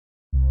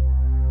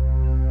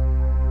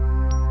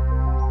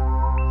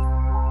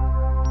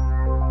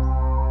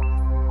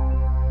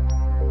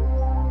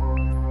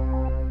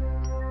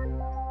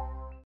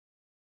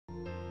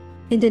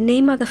In the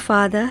name of the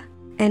Father,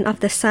 and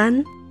of the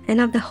Son, and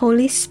of the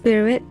Holy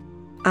Spirit.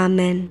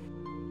 Amen.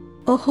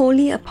 O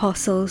holy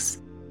apostles,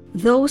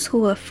 those who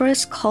were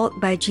first called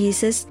by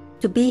Jesus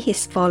to be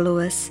his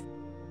followers,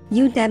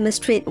 you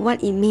demonstrate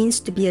what it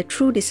means to be a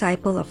true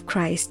disciple of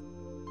Christ.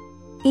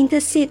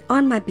 Intercede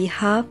on my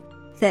behalf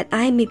that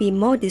I may be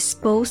more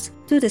disposed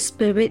to the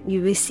Spirit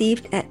you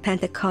received at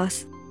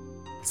Pentecost,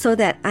 so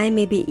that I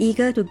may be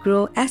eager to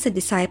grow as a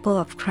disciple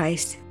of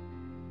Christ.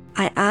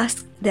 I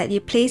ask that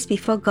you place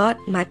before God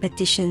my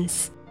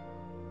petitions.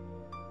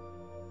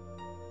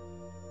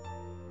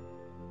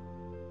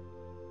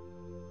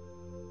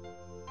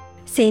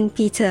 Saint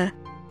Peter,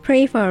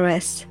 pray for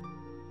us.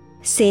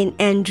 Saint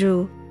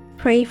Andrew,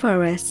 pray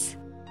for us.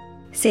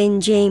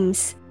 Saint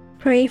James,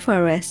 pray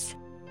for us.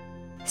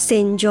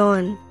 Saint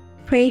John,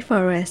 pray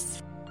for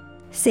us.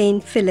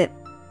 Saint Philip,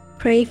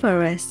 pray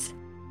for us.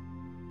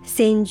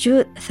 Saint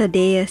Jude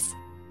Thaddeus,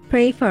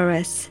 pray for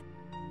us.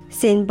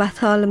 Saint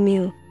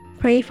Bartholomew,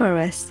 pray for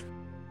us.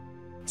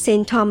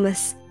 Saint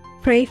Thomas,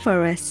 pray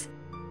for us.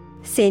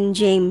 Saint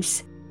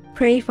James,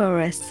 pray for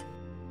us.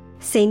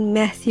 Saint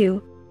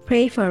Matthew,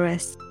 pray for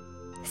us.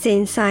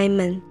 Saint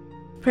Simon,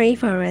 pray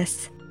for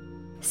us.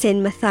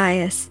 Saint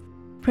Matthias,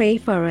 pray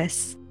for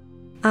us.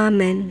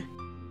 Amen.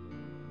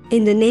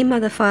 In the name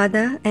of the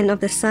Father, and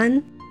of the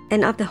Son,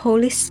 and of the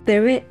Holy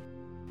Spirit.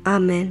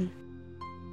 Amen.